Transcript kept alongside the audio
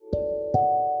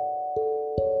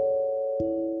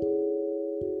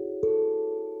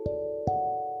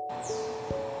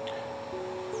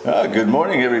Good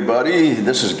morning, everybody.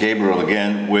 This is Gabriel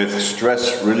again with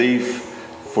Stress Relief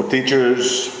for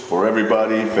Teachers, for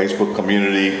everybody, Facebook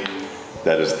community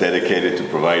that is dedicated to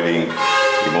providing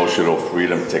emotional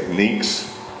freedom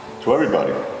techniques to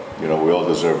everybody. You know, we all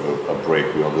deserve a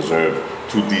break. We all deserve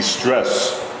to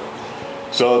de-stress.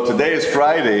 So today is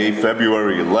Friday,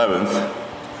 February 11th,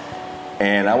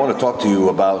 and I want to talk to you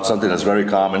about something that's very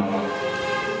common,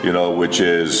 you know, which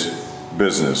is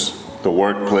business. The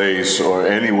workplace or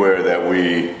anywhere that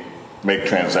we make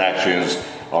transactions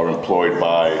are employed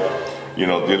by, you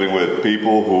know, dealing with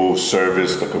people who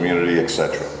service the community,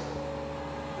 etc.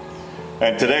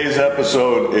 And today's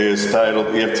episode is titled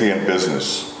EFT in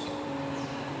Business.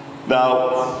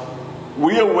 Now,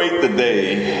 we await the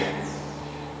day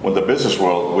when the business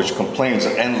world, which complains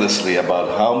endlessly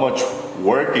about how much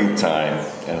working time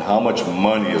and how much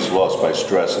money is lost by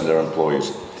stress in their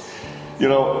employees, you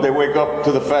know, they wake up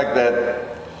to the fact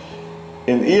that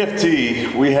in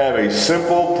EFT, we have a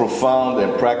simple, profound,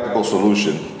 and practical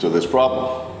solution to this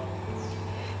problem.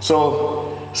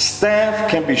 So,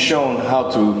 staff can be shown how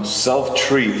to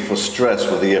self-treat for stress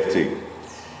with EFT.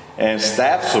 And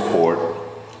staff support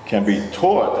can be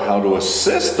taught how to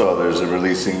assist others in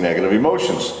releasing negative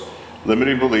emotions,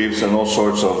 limiting beliefs, and all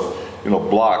sorts of, you know,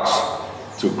 blocks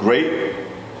to great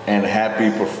and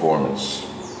happy performance.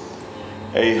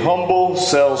 A humble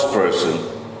salesperson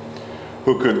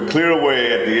who could clear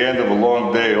away at the end of a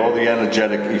long day all the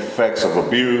energetic effects of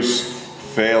abuse,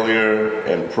 failure,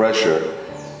 and pressure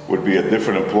would be a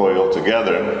different employee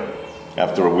altogether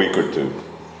after a week or two.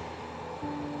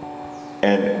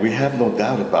 And we have no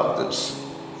doubt about this.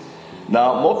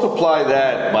 Now multiply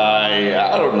that by,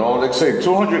 I don't know, let's say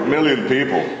 200 million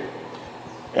people.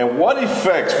 And what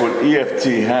effects would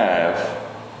EFT have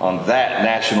on that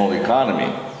national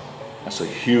economy? That's a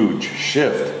huge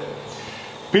shift.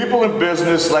 People in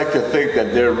business like to think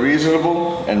that they're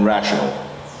reasonable and rational.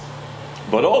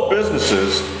 But all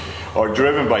businesses are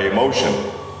driven by emotion.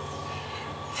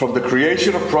 From the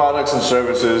creation of products and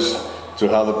services to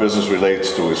how the business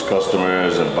relates to its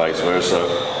customers and vice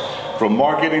versa. From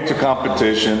marketing to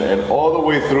competition and all the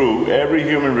way through every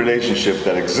human relationship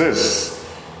that exists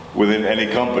within any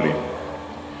company.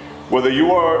 Whether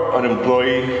you are an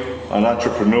employee, an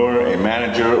entrepreneur, a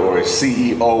manager, or a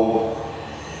CEO,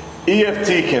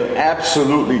 EFT can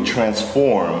absolutely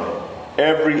transform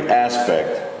every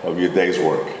aspect of your day's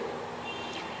work.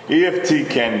 EFT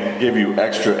can give you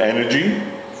extra energy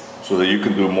so that you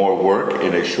can do more work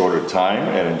in a shorter time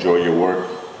and enjoy your work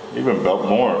even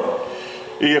more.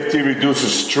 EFT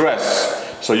reduces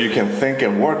stress so you can think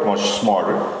and work much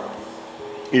smarter.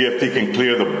 EFT can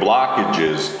clear the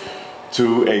blockages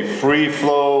to a free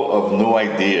flow of new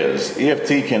ideas.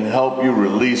 EFT can help you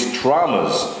release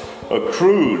traumas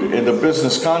accrued in the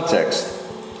business context.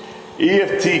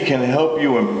 EFT can help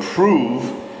you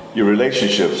improve your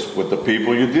relationships with the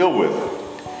people you deal with.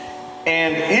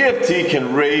 And EFT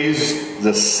can raise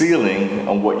the ceiling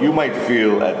on what you might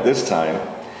feel at this time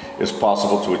is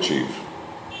possible to achieve.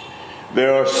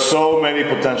 There are so many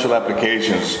potential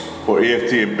applications for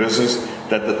EFT in business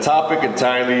that the topic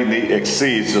entirely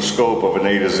exceeds the scope of an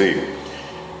A to Z.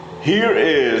 Here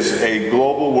is a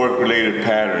global work-related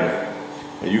pattern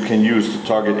that you can use to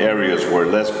target areas where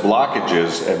less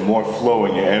blockages and more flow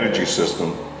in your energy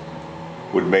system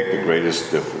would make the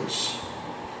greatest difference.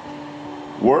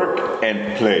 Work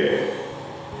and play.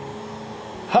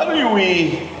 How do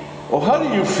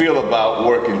you feel about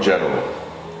work in general?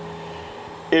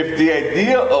 If the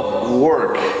idea of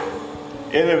work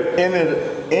in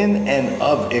and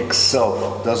of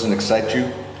itself doesn't excite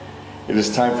you, it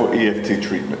is time for EFT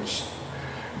treatments.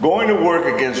 Going to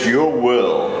work against your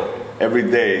will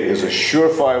every day is a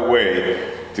surefire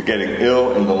way to getting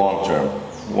ill in the long term,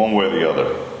 one way or the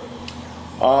other.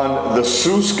 On the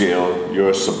SU scale,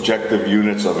 your subjective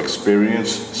units of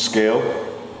experience scale,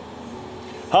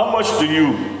 how much do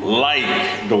you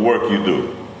like the work you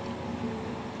do?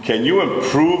 Can you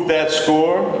improve that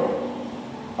score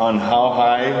on how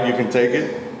high you can take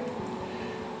it?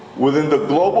 Within the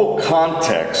global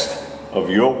context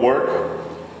of your work,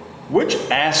 which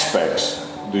aspects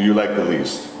do you like the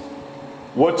least?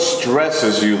 What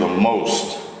stresses you the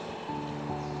most?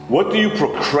 What do you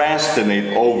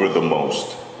procrastinate over the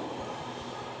most?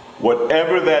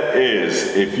 Whatever that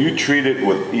is, if you treat it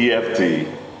with EFT,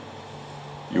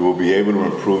 you will be able to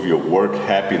improve your work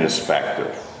happiness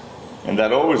factor. And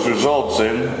that always results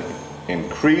in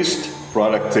increased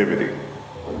productivity.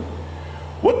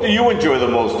 What do you enjoy the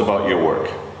most about your work?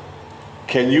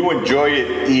 Can you enjoy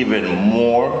it even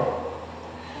more?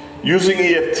 Using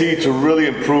EFT to really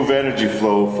improve energy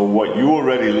flow for what you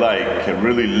already like can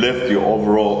really lift your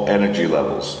overall energy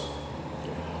levels.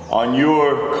 On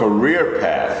your career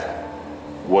path,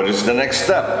 what is the next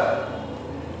step?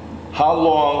 How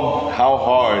long, how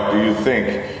hard do you think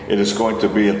it is going to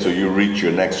be until you reach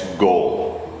your next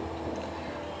goal?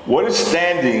 What is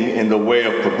standing in the way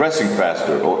of progressing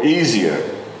faster or easier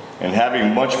and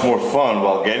having much more fun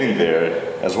while getting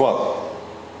there as well?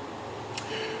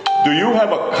 Do you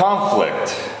have a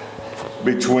conflict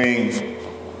between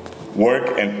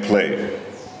work and play?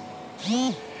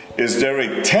 Is there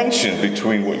a tension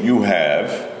between what you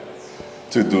have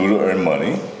to do to earn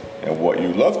money and what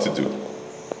you love to do?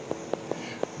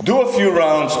 Do a few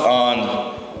rounds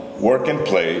on work and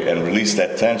play and release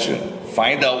that tension.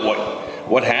 Find out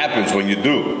what happens when you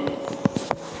do.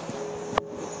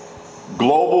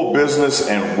 Global business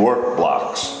and work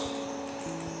blocks.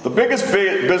 The biggest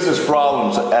business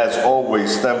problems, as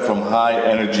always, stem from high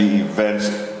energy events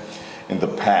in the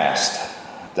past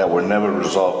that were never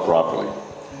resolved properly.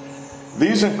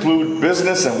 These include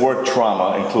business and work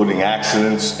trauma, including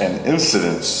accidents and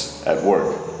incidents at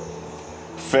work.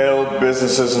 Failed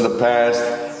businesses in the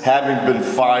past, having been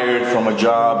fired from a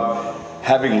job,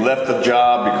 having left a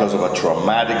job because of a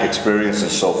traumatic experience, and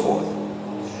so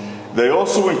forth. They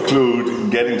also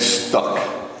include getting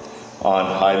stuck on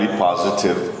highly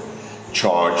positive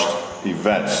charged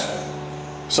events,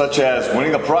 such as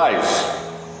winning a prize,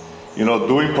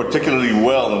 doing particularly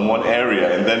well in one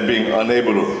area and then being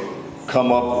unable to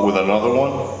come up with another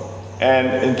one, and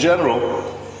in general,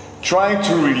 trying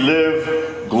to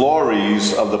relive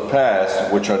glories of the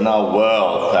past which are now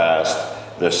well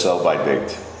past their sell-by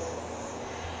date.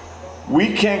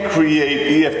 We can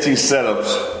create EFT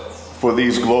setups for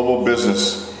these global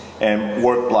business and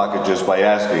work blockages by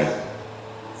asking,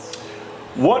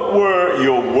 what were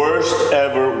your worst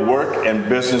ever work and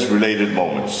business related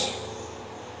moments?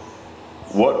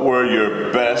 What were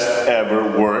your best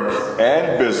ever work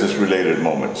and business related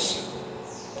moments?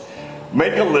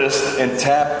 Make a list and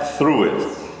tap through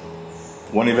it,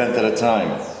 one event at a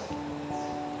time,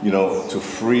 to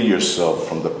free yourself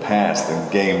from the past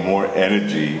and gain more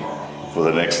energy for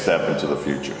the next step into the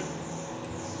future.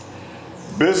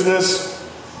 Business,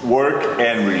 work,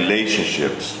 and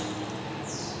relationships.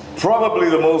 Probably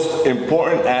the most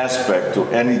important aspect to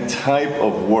any type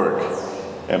of work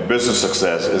and business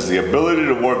success is the ability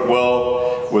to work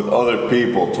well with other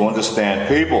people, to understand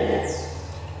people,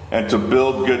 and to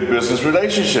build good business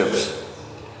relationships.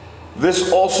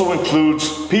 This also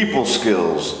includes people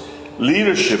skills,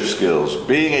 leadership skills,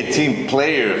 being a team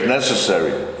player if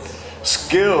necessary,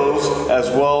 skills as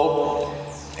well,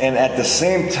 and at the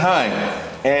same time,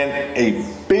 and a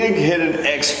big hidden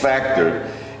X factor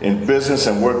in business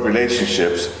and work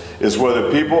relationships is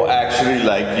whether people actually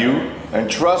like you and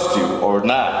trust you or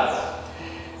not.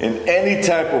 In any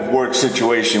type of work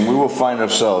situation, we will find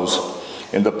ourselves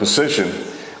in the position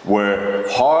where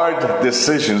hard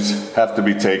decisions have to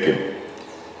be taken.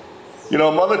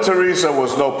 Mother Teresa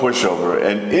was no pushover,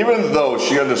 and even though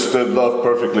she understood love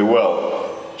perfectly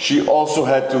well, she also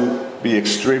had to be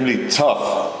extremely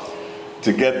tough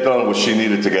to get done what she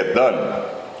needed to get done.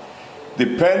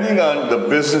 Depending on the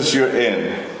business you're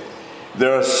in,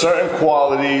 there are certain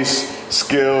qualities,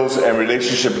 skills, and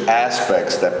relationship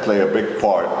aspects that play a big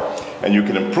part, and you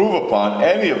can improve upon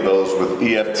any of those with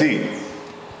EFT.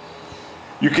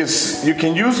 You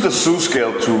can use the SU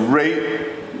scale to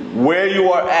rate where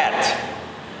you are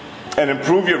at and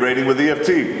improve your rating with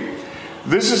EFT.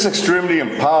 This is extremely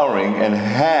empowering and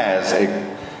has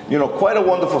quite a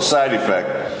wonderful side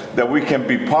effect that we can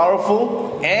be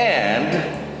powerful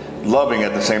and loving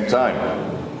at the same time,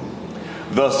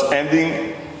 thus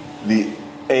ending the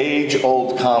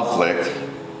age-old conflict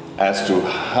as to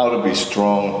how to be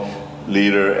strong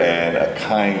leader and a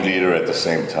kind leader at the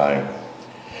same time.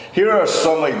 Here are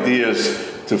some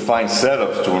ideas to find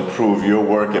setups to improve your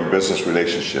work and business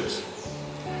relationships.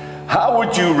 How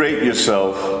would you rate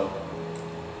yourself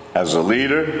as a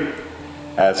leader,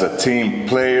 as a team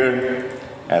player,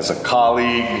 as a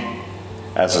colleague,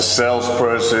 as a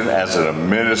salesperson, as an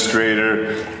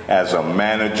administrator, as a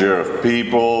manager of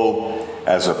people,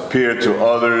 as a peer to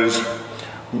others,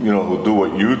 who do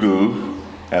what you do,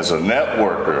 as a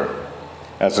networker,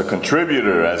 as a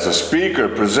contributor, as a speaker,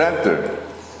 presenter?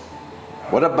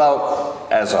 What about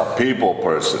as a people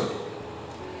person?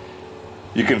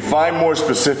 You can find more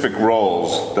specific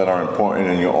roles that are important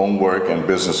in your own work and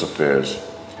business affairs.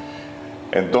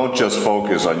 And don't just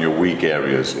focus on your weak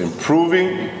areas.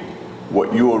 Improving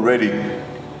what you're already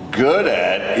good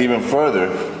at even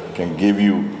further can give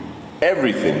you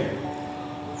everything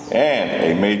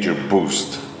and a major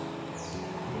boost.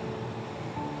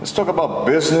 Let's talk about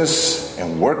business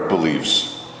and work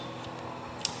beliefs.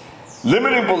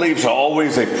 Limiting beliefs are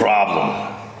always a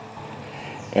problem,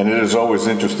 and it is always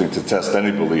interesting to test any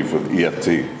belief with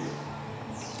EFT.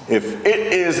 If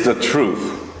it is the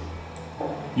truth,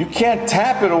 you can't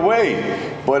tap it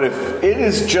away. But if it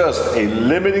is just a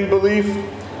limiting belief,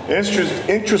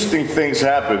 interesting things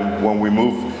happen when we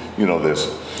move, this.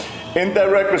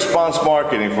 Indirect response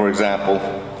marketing, for example,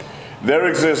 there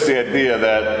exists the idea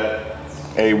that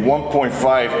a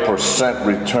 1.5%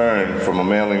 return from a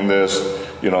mailing list,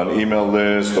 an email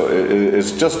list,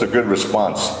 is just a good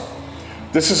response.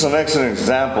 This is an excellent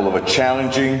example of a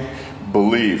challenging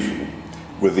belief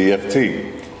with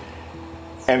EFT.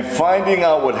 And finding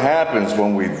out what happens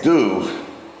when we do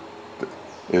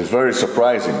is very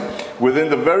surprising. Within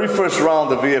the very first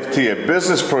round of EFT, a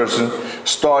business person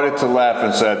started to laugh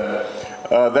and said,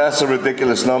 that's a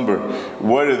ridiculous number.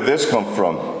 Where did this come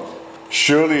from?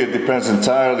 Surely it depends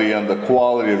entirely on the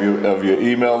quality of your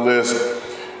email list,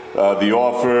 the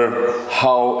offer,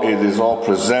 how it is all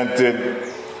presented,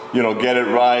 get it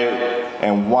right,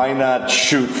 and why not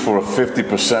shoot for a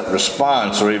 50%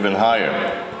 response or even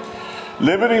higher?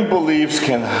 Limiting beliefs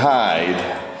can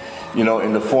hide,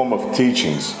 in the form of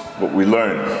teachings, what we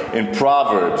learn, in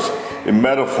proverbs, in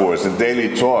metaphors, in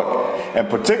daily talk, and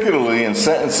particularly in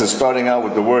sentences starting out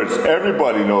with the words,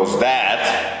 everybody knows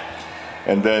that,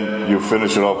 and then you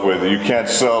finish it off with, you can't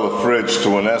sell a fridge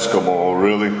to an Eskimo,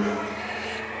 really?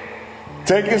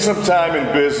 Taking some time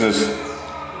in business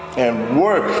and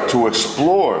work to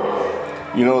explore,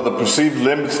 the perceived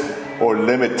limits or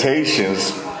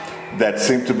limitations that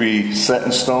seem to be set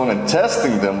in stone, and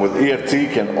testing them with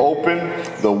EFT can open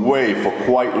the way for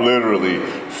quite literally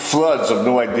floods of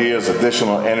new ideas,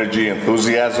 additional energy,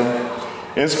 enthusiasm,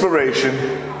 inspiration,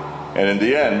 and in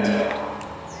the end,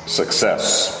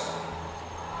 success.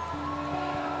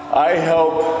 I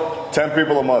help 10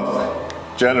 people a month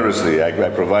generously. I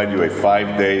provide you a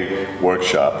 5-day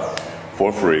workshop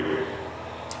for free,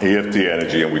 EFT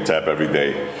energy, and we tap every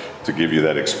day to give you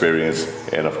that experience,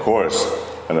 and of course,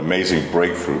 an amazing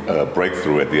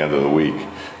breakthrough at the end of the week,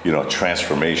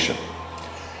 transformation.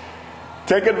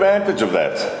 Take advantage of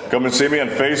that. Come and see me on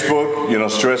Facebook,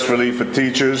 Stress Relief for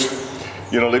Teachers.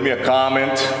 Leave me a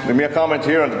comment. Leave me a comment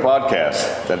here on the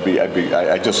podcast.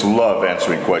 I just love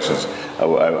answering questions.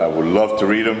 I would love to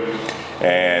read them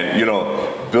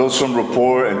and, build some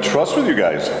rapport and trust with you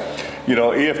guys.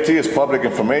 EFT is public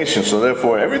information, so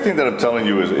therefore everything that I'm telling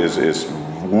you is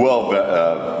well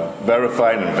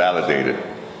verified and validated.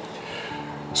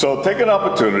 So take an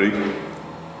opportunity,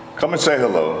 come and say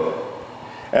hello,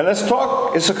 and let's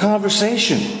talk. It's a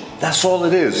conversation. That's all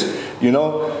it is,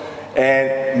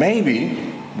 And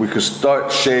maybe we could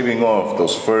start shaving off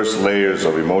those first layers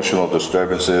of emotional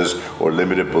disturbances or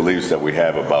limited beliefs that we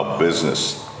have about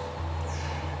business.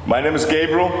 My name is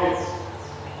Gabriel.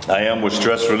 I am with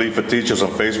Stress Relief for Teachers on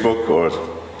Facebook, or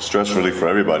Stress Relief for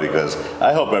Everybody, because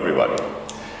I help everybody.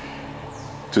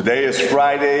 Today is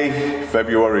Friday,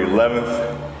 February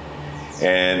 11th,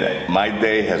 and my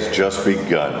day has just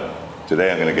begun.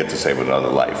 Today I'm going to get to save another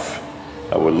life.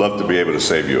 I would love to be able to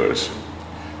save yours.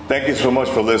 Thank you so much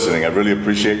for listening. I really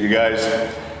appreciate you guys.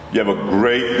 You have a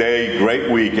great day, great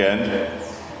weekend,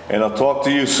 and I'll talk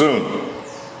to you soon.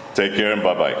 Take care and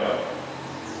bye-bye.